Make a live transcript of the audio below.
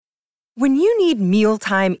When you need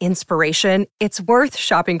mealtime inspiration, it's worth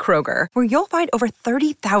shopping Kroger, where you'll find over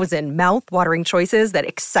 30,000 mouth-watering choices that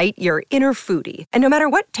excite your inner foodie. And no matter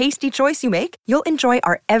what tasty choice you make, you'll enjoy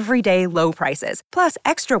our everyday low prices, plus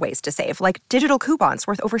extra ways to save, like digital coupons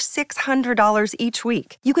worth over $600 each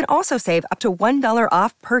week. You can also save up to $1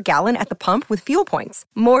 off per gallon at the pump with fuel points.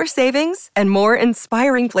 More savings and more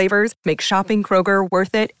inspiring flavors make shopping Kroger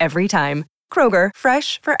worth it every time. Kroger,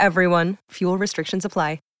 fresh for everyone. Fuel restrictions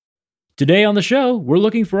apply. Today on the show, we're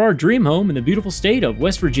looking for our dream home in the beautiful state of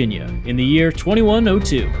West Virginia in the year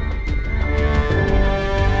 2102.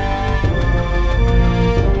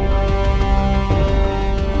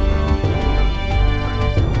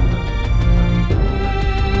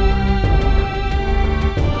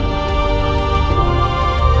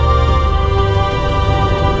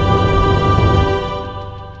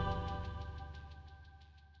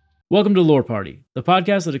 Welcome to Lore Party, the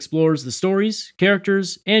podcast that explores the stories,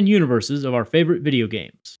 characters, and universes of our favorite video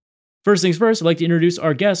games. First things first, I'd like to introduce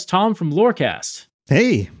our guest, Tom from Lorecast.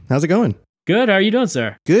 Hey, how's it going? Good, how are you doing,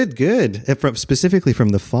 sir? Good. Specifically from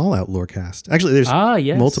the Fallout Lorecast. Actually, there's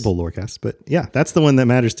multiple Lorecasts, but yeah, that's the one that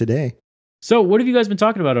matters today. So, what have you guys been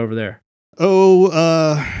talking about over there?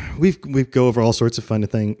 We go over all sorts of funny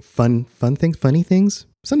things.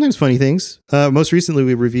 Sometimes funny things. Most recently,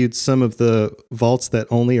 we reviewed some of the vaults that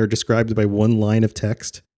only are described by one line of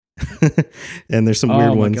text. And there's some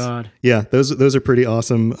weird ones. Oh my God. Yeah, those are pretty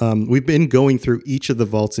awesome. We've been going through each of the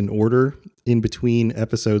vaults in order in between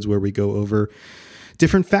episodes where we go over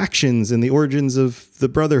different factions and the origins of the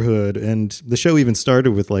Brotherhood. And the show even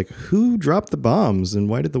started with like, who dropped the bombs and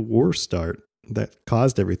why did the war start that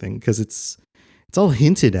caused everything? Because it's all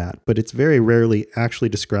hinted at, but it's very rarely actually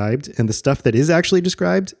described. And the stuff that is actually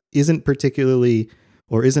described isn't particularly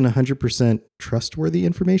or isn't 100% trustworthy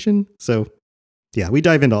information. So yeah, we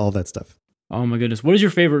dive into all that stuff. Oh my goodness. What is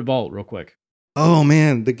your favorite vault real quick? Oh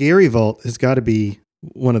man, the Gary vault has got to be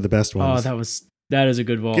one of the best ones. Oh, that is a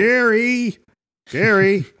good vault. Gary.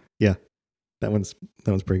 Yeah, that one's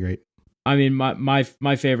pretty great. I mean, my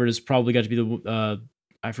favorite has probably got to be the,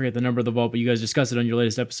 I forget the number of the vault, but you guys discussed it on your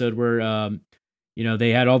latest episode where, they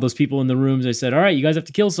had all those people in the rooms. They said, all right, you guys have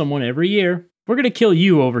to kill someone every year. We're going to kill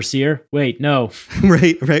you, Overseer. Wait, no.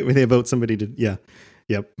 Right. When they vote somebody to, yeah.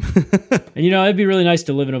 Yep. And it'd be really nice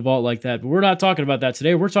to live in a vault like that, but we're not talking about that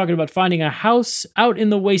today. We're talking about finding a house out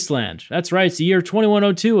in the wasteland. That's right. It's the year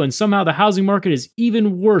 2102, and somehow the housing market is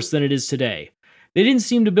even worse than it is today. They didn't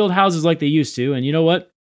seem to build houses like they used to, and you know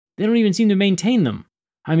what? They don't even seem to maintain them.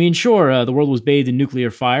 I mean, sure, the world was bathed in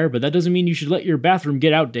nuclear fire, but that doesn't mean you should let your bathroom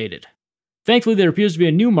get outdated. Thankfully, there appears to be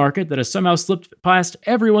a new market that has somehow slipped past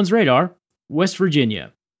everyone's radar, West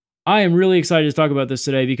Virginia. I am really excited to talk about this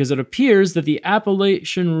today because it appears that the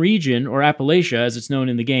Appalachian region, or Appalachia as it's known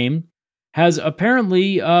in the game, has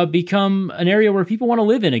apparently become an area where people want to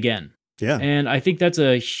live in again. Yeah. And I think that's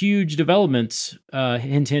a huge development,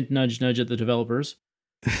 hint, hint, nudge, nudge at the developers.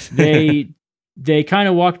 They kind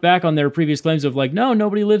of walked back on their previous claims of like, no,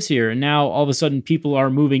 nobody lives here. And now all of a sudden people are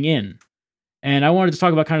moving in. And I wanted to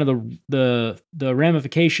talk about kind of the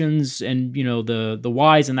ramifications and, the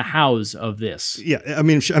whys and the hows of this. Yeah, I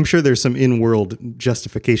mean, I'm sure there's some in-world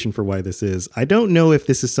justification for why this is. I don't know if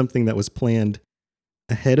this is something that was planned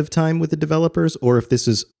ahead of time with the developers or if this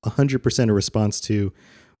is 100% a response to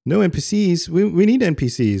no NPCs. We need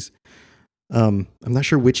NPCs. I'm not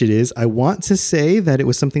sure which it is. I want to say that it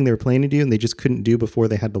was something they were planning to do and they just couldn't do before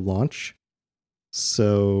they had to launch.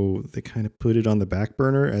 So they kind of put it on the back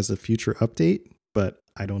burner as a future update, but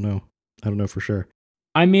I don't know. I don't know for sure.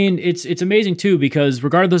 I mean, it's amazing too, because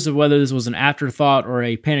regardless of whether this was an afterthought or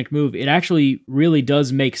a panicked move, it actually really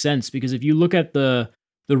does make sense. Because if you look at the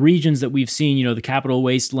regions that we've seen, the Capital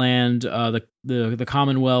Wasteland, the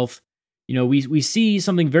Commonwealth, we see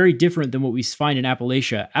something very different than what we find in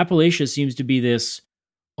Appalachia. Appalachia seems to be this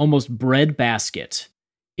almost breadbasket.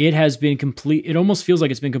 It has been it almost feels like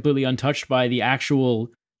it's been completely untouched by the actual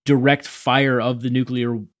direct fire of the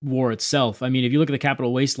nuclear war itself. I mean, if you look at the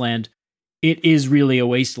Capital Wasteland, it is really a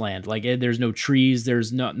wasteland. Like there's no trees,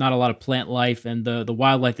 there's not a lot of plant life, and the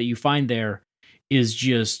wildlife that you find there is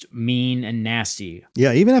just mean and nasty.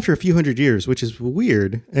 Yeah, even after a few hundred years, which is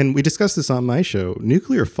weird. And we discussed this on my show,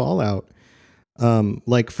 nuclear fallout,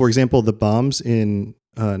 like for example, the bombs in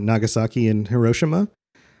Nagasaki and Hiroshima,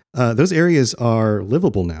 those areas are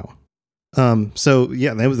livable now. So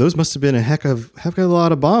yeah, those must have been a heck of a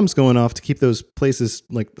lot of bombs going off to keep those places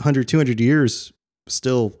like 100, 200 years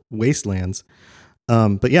still wastelands.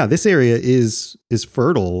 But yeah, this area is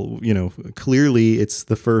fertile. Clearly it's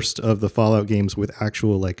the first of the Fallout games with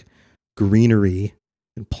actual like greenery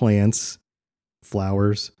and plants,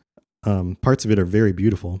 flowers. Parts of it are very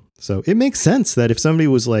beautiful. So it makes sense that if somebody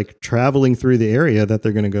was like traveling through the area that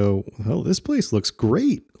they're going to go, oh, this place looks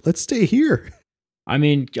great. Let's stay here. I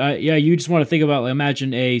mean, yeah, you just want to think about, like,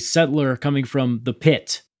 imagine a settler coming from the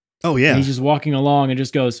pit. Oh, yeah. And he's just walking along and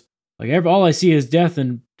just goes, like, all I see is death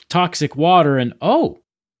and toxic water. And,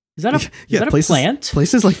 is that a plant?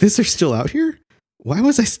 Places like this are still out here? Why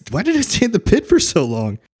did I stay in the pit for so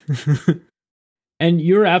long? And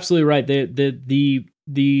you're absolutely right.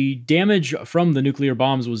 The damage from the nuclear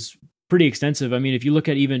bombs was pretty extensive. I mean, if you look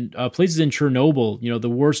at even places in Chernobyl, the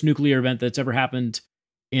worst nuclear event that's ever happened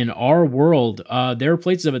in our world, there are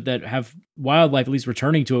places of it that have wildlife at least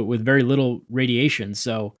returning to it with very little radiation.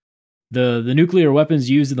 So the nuclear weapons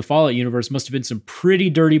used in the Fallout universe must have been some pretty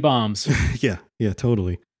dirty bombs. Yeah,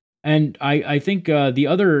 totally. And I think the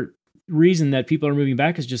other reason that people are moving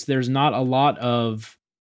back is just there's not a lot of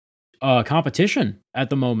competition at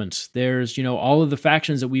the moment. There's, all of the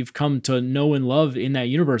factions that we've come to know and love in that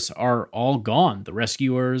universe are all gone. The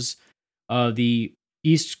Rescuers, the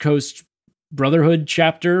East Coast Brotherhood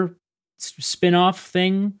chapter spin-off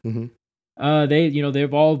thing. Mm-hmm.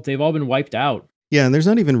 They've all been wiped out. Yeah, and there's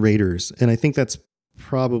not even raiders, and I think they're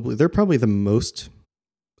probably the most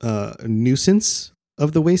nuisance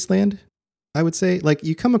of the wasteland. I would say, like,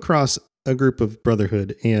 you come across a group of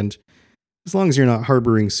Brotherhood, and as long as you're not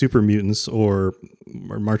harboring super mutants or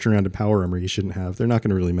marching around in power armor you shouldn't have, they're not going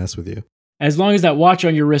to really mess with you. As long as that watch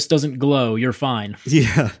on your wrist doesn't glow, you're fine.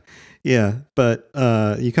 Yeah. But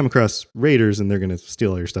you come across raiders and they're going to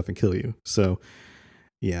steal all your stuff and kill you. So,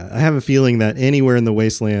 yeah, I have a feeling that anywhere in the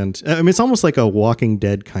wasteland, I mean, it's almost like a Walking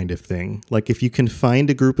Dead kind of thing. Like if you can find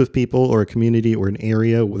a group of people or a community or an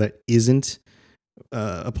area that isn't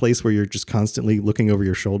a place where you're just constantly looking over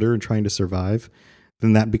your shoulder and trying to survive,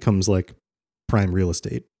 then that becomes like prime real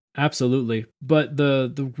estate. Absolutely. But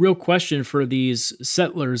the real question for these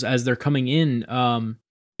settlers as they're coming in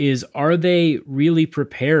is, are they really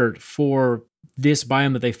prepared for this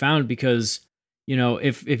biome that they found? Because,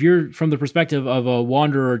 if you're from the perspective of a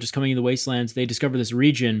wanderer just coming in the wastelands, they discover this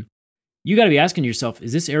region, you got to be asking yourself,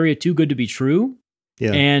 is this area too good to be true?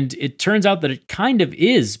 Yeah. And it turns out that it kind of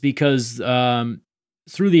is, because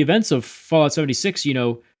through the events of Fallout 76,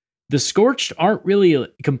 the Scorched aren't really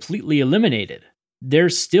completely eliminated. They're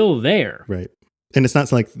still there. Right. And it's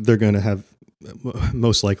not like they're going to have,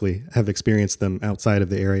 most likely, have experienced them outside of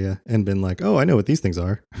the area and been like, oh, I know what these things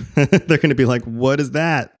are. They're going to be like, what is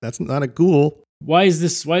that? That's not a ghoul. Why is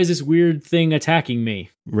this weird thing attacking me?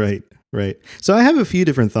 Right. So I have a few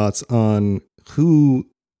different thoughts on who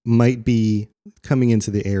might be coming into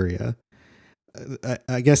the area.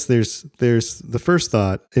 I guess there's the first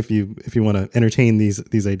thought, if you want to entertain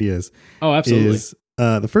these ideas. Oh, absolutely.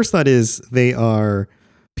 The first thought is they are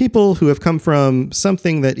people who have come from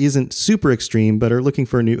something that isn't super extreme, but are looking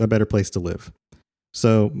for a better place to live.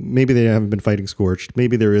 So maybe they haven't been fighting Scorched.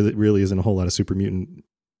 Maybe there really isn't a whole lot of super mutant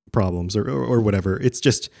problems or whatever. It's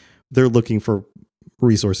just they're looking for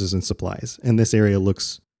resources and supplies, and this area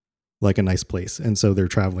looks like a nice place. And so they're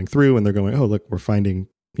traveling through and they're going, oh, look, we're finding,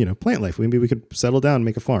 plant life. Maybe we could settle down and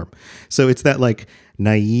make a farm. So it's that like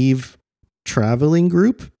naive traveling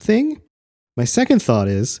group thing. My second thought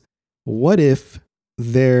is, what if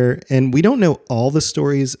and we don't know all the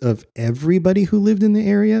stories of everybody who lived in the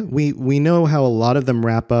area. We know how a lot of them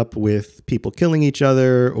wrap up with people killing each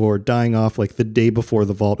other or dying off like the day before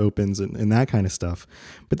the vault opens and that kind of stuff.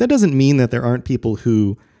 But that doesn't mean that there aren't people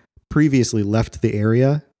who previously left the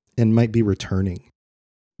area and might be returning.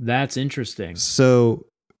 That's interesting. So,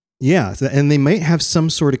 yeah, and they might have some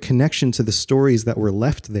sort of connection to the stories that were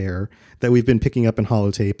left there that we've been picking up in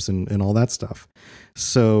holotapes and all that stuff.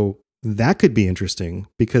 So that could be interesting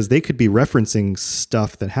because they could be referencing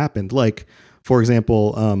stuff that happened. Like, for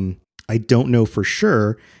example, I don't know for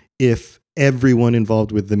sure if everyone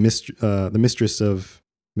involved with the Mistress of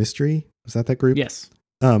Mystery, was that group? Yes.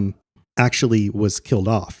 Actually was killed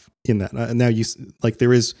off in that. Now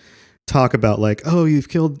there is talk about like, oh, you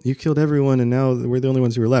killed everyone and now we're the only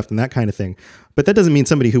ones who are left and that kind of thing. But that doesn't mean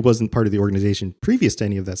somebody who wasn't part of the organization previous to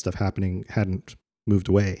any of that stuff happening hadn't moved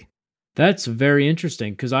away. That's very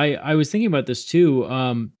interesting because I was thinking about this too.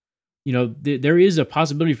 There is a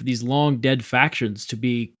possibility for these long dead factions to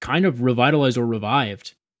be kind of revitalized or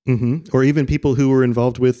revived. Mm-hmm. Or even people who were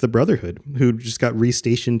involved with the Brotherhood who just got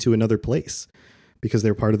restationed to another place because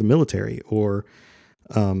they're part of the military. Or,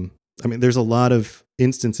 there's a lot of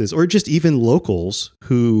instances, or just even locals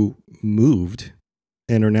who moved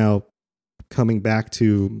and are now coming back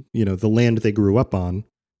to, the land they grew up on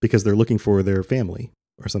because they're looking for their family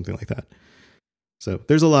or something like that. So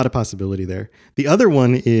there's a lot of possibility there. The other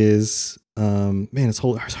one is, it's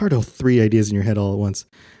hard to hold 3 ideas in your head all at once.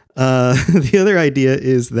 The other idea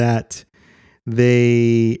is that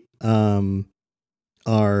they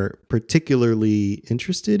are particularly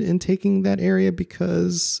interested in taking that area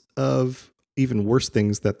because of even worse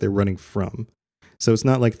things that they're running from. So it's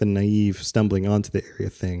not like the naive stumbling onto the area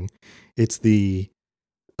thing. It's the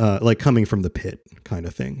like coming from the pit kind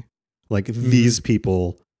of thing. Like these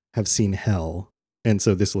people have seen hell, and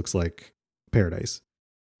so this looks like paradise.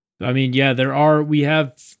 I mean, yeah, we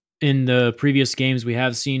have in the previous games, we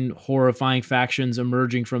have seen horrifying factions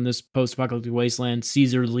emerging from this post-apocalyptic wasteland.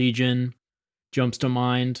 Caesar Legion jumps to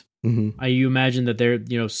mind. You imagine that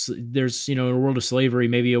there's in a world of slavery,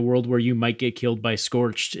 maybe a world where you might get killed by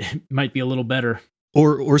Scorched. It might be a little better.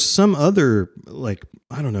 Or some other, like,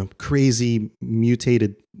 I don't know, crazy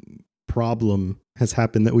mutated problem has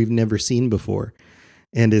happened that we've never seen before.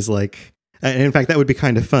 And is like, and in fact, that would be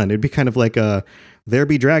kind of fun. It'd be kind of like a there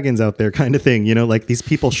be dragons out there kind of thing. Like these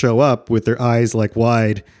people show up with their eyes like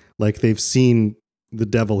wide, like they've seen the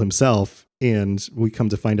devil himself. And we come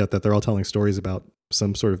to find out that they're all telling stories about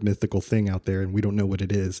some sort of mythical thing out there, and we don't know what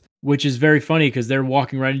it is. Which is very funny because they're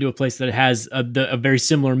walking right into a place that has a very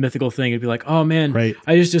similar mythical thing. It'd be like, oh man, right.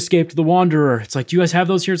 I just escaped the Wanderer. It's like, do you guys have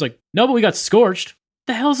those here? It's like, no, but we got Scorched.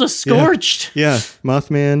 The hell's a Scorched? Yeah,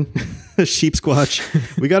 Mothman, Sheep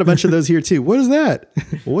Squatch. We got a bunch of those here too. What is that?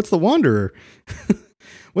 Well, what's the Wanderer?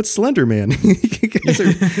 What's Slender Man? you guys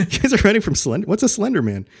are running from Slender. What's a Slender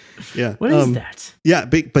Man? Yeah. What is that? Yeah,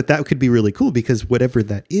 but that could be really cool because whatever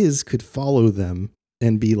that is could follow them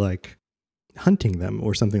and be like hunting them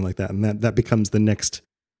or something like that. And that becomes the next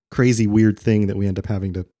crazy weird thing that we end up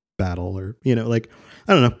having to battle, or, like,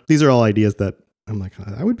 I don't know. These are all ideas that I'm like,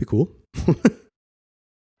 that would be cool.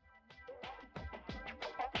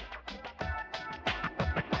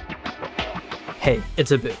 Hey,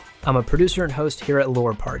 it's Abu. I'm a producer and host here at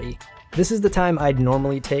Lore Party. This is the time I'd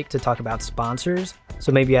normally take to talk about sponsors,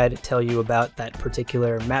 so maybe I'd tell you about that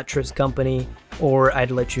particular mattress company, or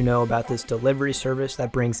I'd let you know about this delivery service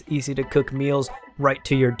that brings easy-to-cook meals right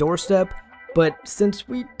to your doorstep. But since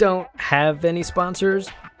we don't have any sponsors,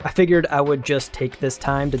 I figured I would just take this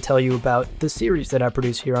time to tell you about the series that I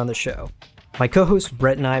produce here on the show. My co-host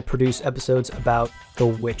Brett and I produce episodes about The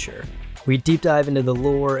Witcher. We deep dive into the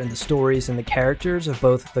lore and the stories and the characters of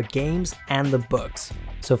both the games and the books.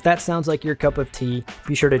 So if that sounds like your cup of tea,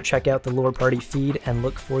 be sure to check out the Lore Party feed and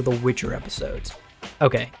look for the Witcher episodes.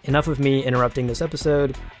 Okay, enough of me interrupting this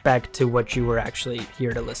episode, back to what you were actually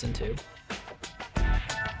here to listen to.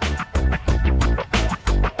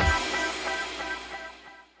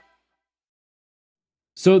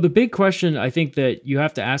 So the big question I think that you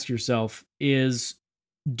have to ask yourself is,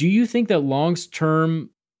 do you think that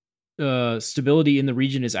long-term stability in the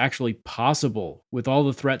region is actually possible with all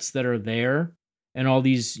the threats that are there and all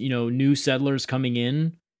these, new settlers coming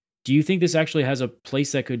in? Do you think this actually has a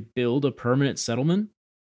place that could build a permanent settlement?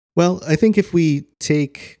 Well, I think if we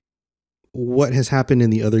take what has happened in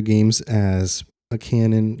the other games as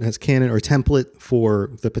canon or template for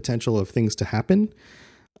the potential of things to happen,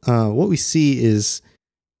 what we see is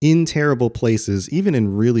in terrible places, even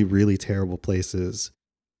in really, really terrible places,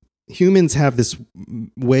 humans have this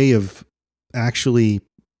way of actually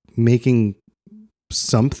making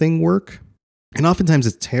something work. And oftentimes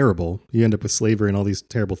it's terrible. You end up with slavery and all these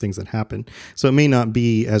terrible things that happen. So it may not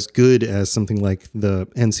be as good as something like the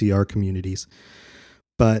NCR communities.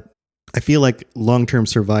 But I feel like long-term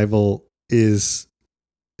survival it's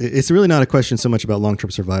really not a question so much about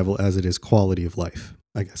long-term survival as it is quality of life,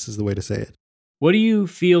 I guess is the way to say it. What do you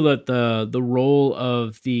feel that the role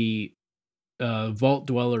of the vault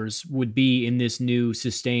dwellers would be in this new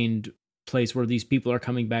sustained place where these people are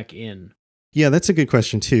coming back in? Yeah, that's a good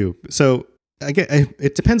question too. So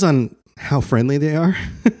it depends on how friendly they are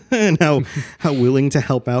and how willing to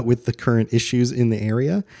help out with the current issues in the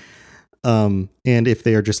area. And if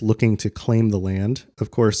they are just looking to claim the land. Of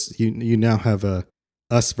course, you now have a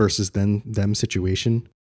us versus them situation.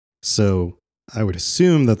 So I would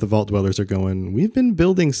assume that the vault dwellers are going, we've been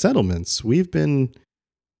building settlements. We've been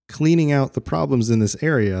cleaning out the problems in this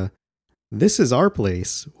area. This is our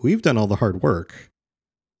place. We've done all the hard work.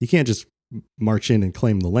 You can't just march in and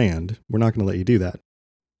claim the land. We're not going to let you do that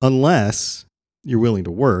unless you're willing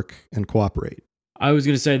to work and cooperate. I was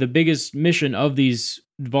going to say the biggest mission of these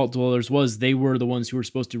vault dwellers was they were the ones who were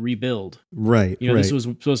supposed to rebuild. Right. This was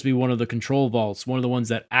supposed to be one of the control vaults, one of the ones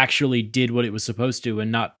that actually did what it was supposed to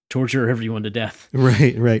and not torture everyone to death.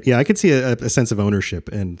 Right. Yeah, I could see a sense of ownership,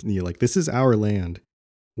 and you're like, this is our land.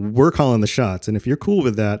 We're calling the shots, and if you're cool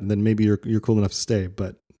with that, then maybe you're cool enough to stay.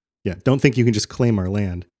 But yeah, don't think you can just claim our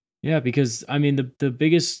land. Yeah, because I mean, the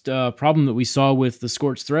biggest problem that we saw with the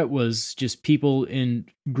Scorched threat was just people in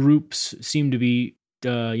groups seem to be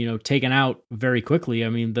taken out very quickly. I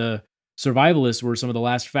mean, the survivalists were some of the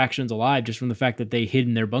last factions alive just from the fact that they hid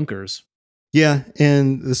in their bunkers. Yeah,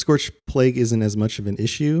 and the Scorched Plague isn't as much of an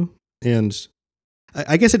issue. And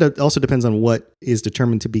I guess it also depends on what is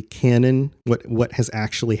determined to be canon, what has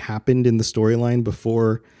actually happened in the storyline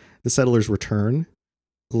before the settlers return.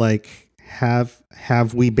 Like,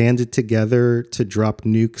 have we banded together to drop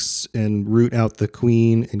nukes and root out the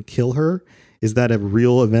queen and kill her? Is that a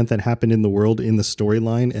real event that happened in the world in the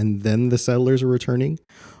storyline and then the settlers are returning?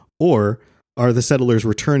 Or are the settlers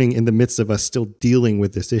returning in the midst of us still dealing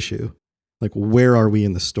with this issue? Like, where are we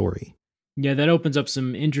in the story? Yeah, that opens up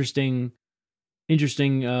some interesting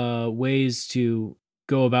ways to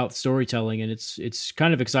go about storytelling, and it's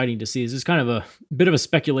kind of exciting to see. This is kind of a bit of a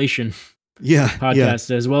speculation podcast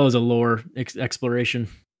as well as a lore exploration.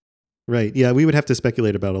 Right. Yeah, we would have to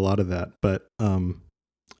speculate about a lot of that, but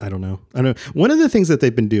I don't know. One of the things that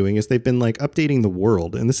they've been doing is they've been like updating the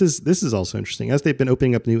world, and this is also interesting. As they've been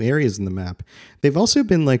opening up new areas in the map, they've also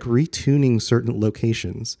been like retuning certain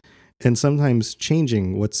locations and sometimes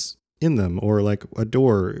changing what's in them, or like a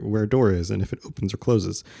door, where a door is and if it opens or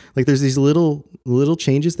closes. Like, there's these little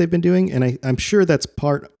changes they've been doing, and I'm sure that's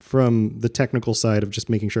part from the technical side of just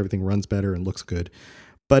making sure everything runs better and looks good.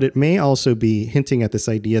 But it may also be hinting at this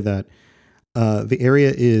idea that the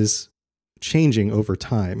area is changing over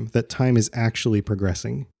time, that time is actually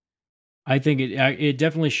progressing. I think it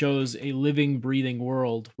definitely shows a living, breathing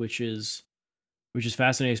world, which is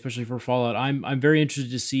fascinating, especially for Fallout. I'm very interested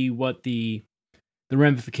to see what the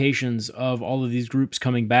ramifications of all of these groups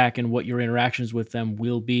coming back and what your interactions with them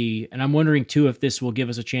will be. And I'm wondering too if this will give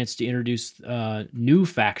us a chance to introduce new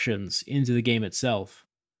factions into the game itself.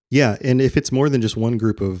 Yeah, and if it's more than just one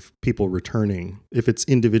group of people returning, if it's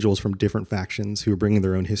individuals from different factions who are bringing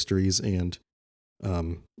their own histories and,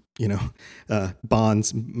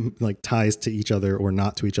 bonds, like ties to each other or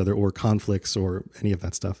not to each other, or conflicts or any of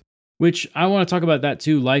that stuff. Which I want to talk about that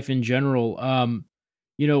too, life in general.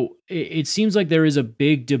 It seems like there is a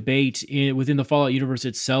big debate within the Fallout universe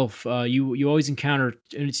itself. You always encounter,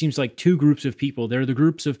 and it seems like, two groups of people. There are the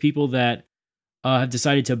groups of people that have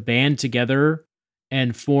decided to band together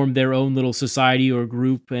and form their own little society or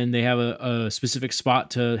group, and they have a specific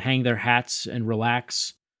spot to hang their hats and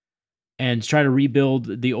relax and try to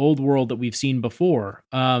rebuild the old world that we've seen before.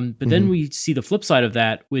 But then we see the flip side of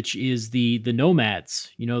that, which is the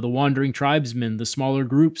nomads, the wandering tribesmen, the smaller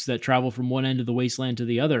groups that travel from one end of the wasteland to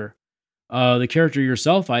the other. The character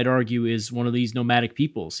yourself, I'd argue, is one of these nomadic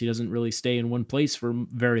peoples. He doesn't really stay in one place for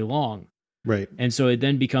very long. Right. And so it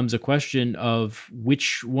then becomes a question of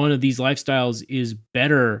which one of these lifestyles is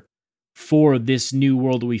better for this new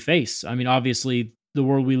world that we face. I mean, obviously, the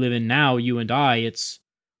world we live in now, you and I, it's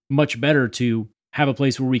much better to have a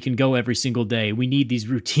place where we can go every single day. We need these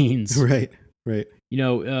routines. Right.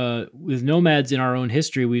 With nomads in our own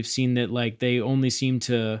history, we've seen that like they only seem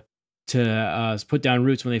to put down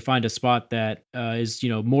roots when they find a spot that is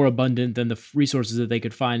more abundant than the resources that they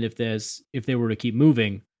could find if they were to keep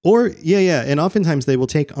moving. Or and oftentimes they will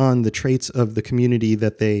take on the traits of the community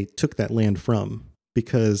that they took that land from,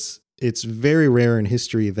 because it's very rare in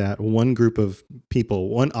history that one group of people,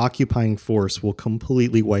 one occupying force, will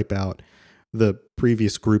completely wipe out the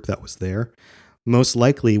previous group that was there. Most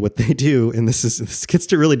likely what they do, and this gets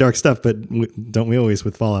to really dark stuff, but don't we always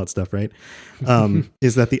with Fallout stuff, right?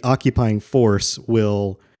 Is that the occupying force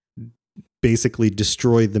will basically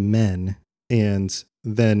destroy the men and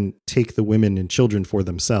then take the women and children for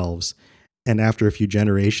themselves. And after a few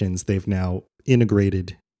generations, they've now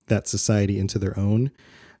integrated that society into their own.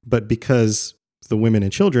 But because the women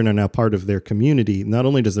and children are now part of their community, not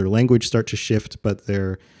only does their language start to shift, but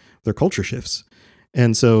their culture shifts.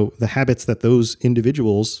 And so the habits that those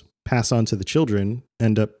individuals pass on to the children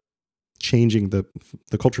end up changing the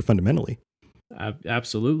culture fundamentally.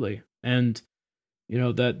 Absolutely. And,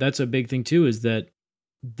 that's a big thing too, is that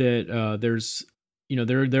there's,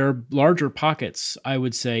 there are larger pockets, I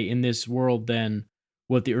would say, in this world than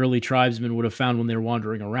what the early tribesmen would have found when they were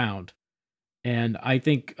wandering around. And I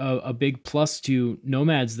think a big plus to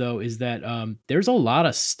nomads, though, is that there's a lot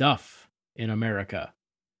of stuff in America.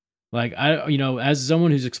 Like, as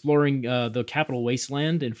someone who's exploring the Capital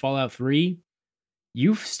Wasteland in Fallout 3,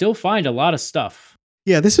 you still find a lot of stuff.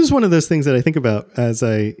 Yeah, this is one of those things that I think about as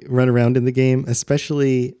I run around in the game,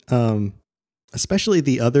 especially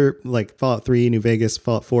the other, like Fallout 3, New Vegas,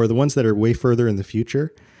 Fallout 4, the ones that are way further in the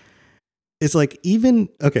future. It's like, even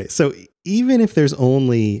if there's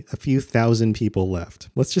only a few thousand people left,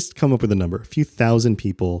 let's just come up with a number, a few thousand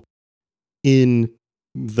people in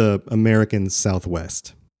the American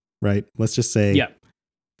Southwest, right? Let's just say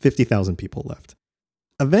 50,000 people left.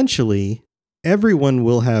 Eventually, everyone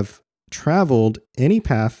will have traveled any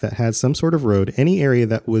path that had some sort of road, any area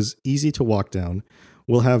that was easy to walk down,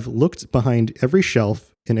 will have looked behind every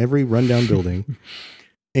shelf in every rundown building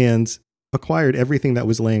and acquired everything that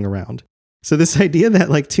was laying around. So this idea that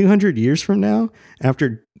like 200 years from now,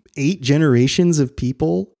 after 8 generations of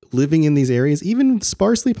people living in these areas, even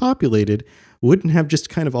sparsely populated, wouldn't have just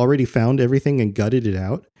kind of already found everything and gutted it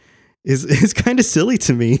out is kind of silly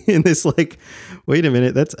to me. In this, like, wait a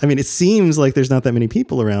minute, it seems like there's not that many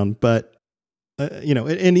people around, but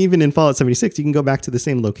and even in Fallout 76, you can go back to the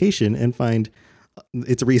same location and find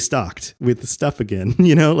it's restocked with stuff again.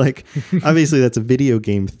 Like obviously that's a video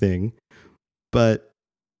game thing, but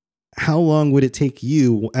how long would it take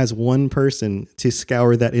you as one person to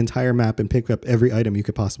scour that entire map and pick up every item you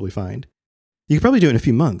could possibly find? You could probably do it in a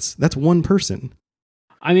few months. That's one person.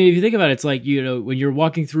 I mean, if you think about it, it's like, when you're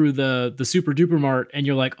walking through the Super Duper Mart and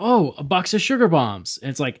you're like, oh, a box of sugar bombs. And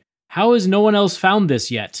it's like, how has no one else found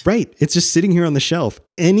this yet? Right. It's just sitting here on the shelf.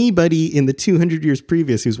 Anybody in the 200 years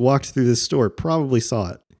previous who's walked through this store probably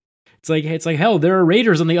saw it. It's like, hell, there are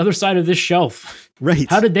raiders on the other side of this shelf. Right.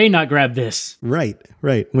 How did they not grab this? Right.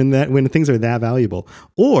 When things are that valuable.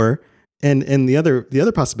 Or, and the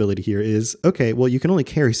other possibility here is, okay, well, you can only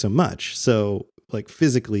carry so much. So like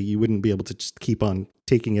physically, you wouldn't be able to just keep on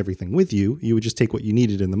taking everything with you. You would just take what you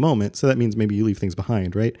needed in the moment. So that means maybe you leave things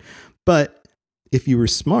behind, right? But if you were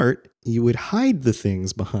smart, you would hide the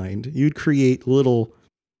things behind. You'd create little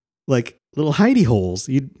hidey holes.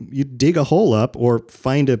 You'd dig a hole up or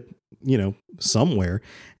find a, somewhere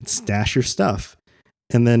and stash your stuff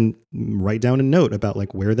and then write down a note about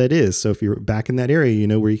like where that is. So if you're back in that area, you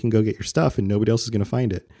know where you can go get your stuff and nobody else is going to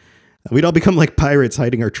find it. We'd all become like pirates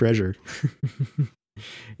hiding our treasure.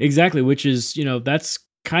 Exactly. Which is, that's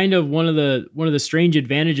kind of one of the strange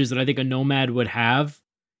advantages that I think a nomad would have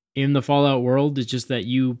in the Fallout world, is just that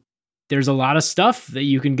there's a lot of stuff that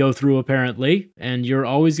you can go through apparently, and you're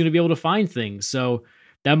always going to be able to find things. So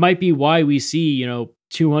that might be why we see,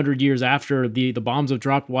 200 years after the bombs have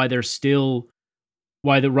dropped, why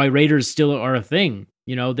the raiders still are a thing.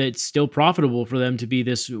 That it's still profitable for them to be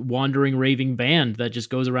this wandering, raving band that just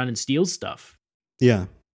goes around and steals stuff. Yeah.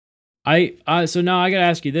 So now I got to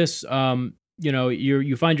ask you this.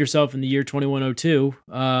 You find yourself in the year 2102,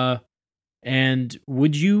 and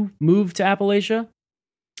would you move to Appalachia?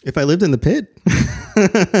 If I lived in the pit?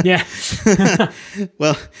 Yeah.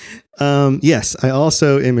 Well, yes. I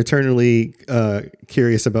also am eternally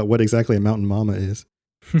curious about what exactly a mountain mama is.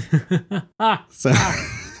 So,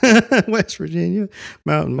 West Virginia,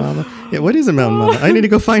 mountain mama. Yeah, what is a mountain mama? I need to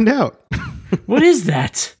go find out. What is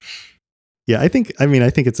that? Yeah, I think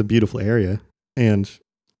it's a beautiful area. And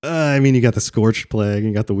you got the scorched plague and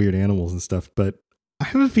you got the weird animals and stuff, but I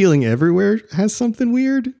have a feeling everywhere has something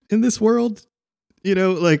weird in this world.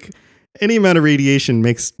 Like any amount of radiation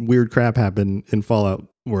makes weird crap happen in Fallout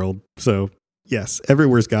world. So yes,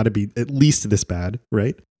 everywhere's got to be at least this bad,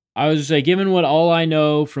 right? I was just say, given what all I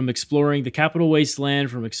know from exploring the Capital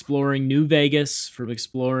Wasteland, from exploring New Vegas, from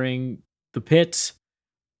exploring the pit,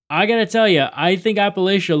 I gotta tell you, I think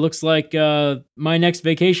Appalachia looks like my next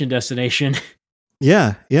vacation destination.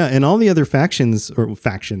 Yeah. And all the other factions,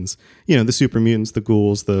 the super mutants, the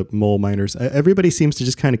ghouls, the mole miners, everybody seems to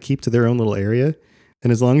just kind of keep to their own little area.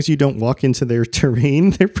 And as long as you don't walk into their terrain,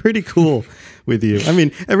 they're pretty cool with you. I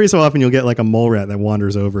mean, every so often you'll get like a mole rat that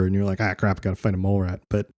wanders over and you're like, crap, I gotta find a mole rat.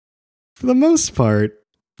 But for the most part,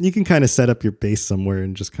 you can kind of set up your base somewhere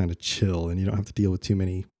and just kind of chill, and you don't have to deal with too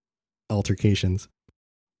many altercations.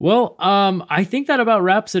 Well, I think that about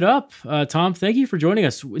wraps it up. Tom, thank you for joining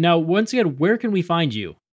us. Now, once again, where can we find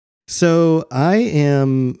you? So I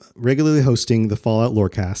am regularly hosting the Fallout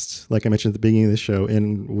Lorecast, like I mentioned at the beginning of the show,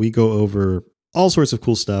 and we go over all sorts of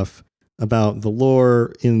cool stuff about the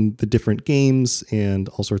lore in the different games and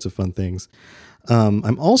all sorts of fun things.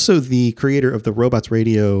 I'm also the creator of the Robots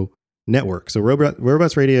Radio network. So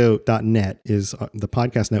robotsradio.net is the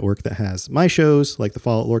podcast network that has my shows like the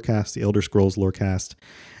Fallout Lorecast, the Elder Scrolls Lorecast,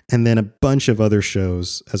 and then a bunch of other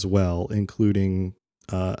shows as well, including,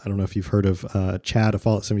 I don't know if you've heard of Chad, a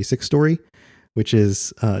Fallout 76 story, which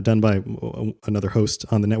is done by another host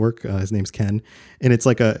on the network. His name's Ken. And it's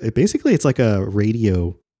like a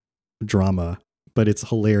radio drama, but it's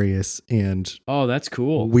hilarious. And oh, that's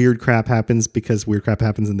cool. Weird crap happens because weird crap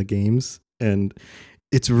happens in the games. And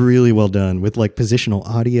it's really well done with like positional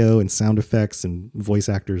audio and sound effects and voice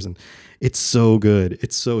actors. And it's so good.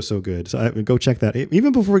 It's so good. So go check that.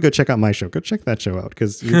 Even before we go check out my show, go check that show out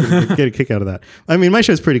because you get a kick out of that. I mean, my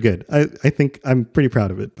show's pretty good. I think I'm pretty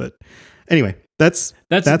proud of it. But anyway, That's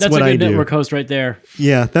what a good I do. Network host right there.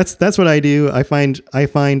 Yeah, that's what I do. I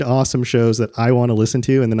find awesome shows that I want to listen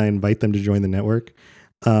to, and then I invite them to join the network,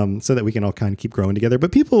 so that we can all kind of keep growing together.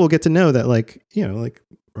 But people will get to know that, like,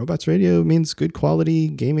 Robots Radio means good quality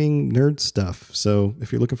gaming nerd stuff. So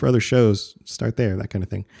if you're looking for other shows, start there, that kind of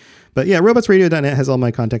thing. But yeah, robotsradio.net has all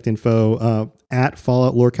my contact info. At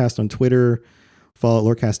Fallout Lorecast on Twitter,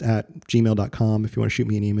 falloutlorecast@gmail.com if you want to shoot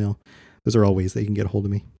me an email. Those are all ways that you can get a hold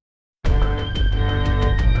of me.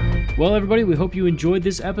 Well, everybody, we hope you enjoyed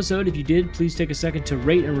this episode. If you did, please take a second to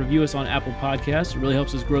rate and review us on Apple Podcasts. It really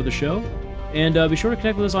helps us grow the show. And be sure to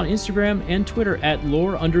connect with us on Instagram and Twitter at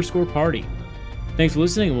 @lore_party. Thanks for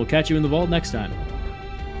listening, and we'll catch you in the vault next time.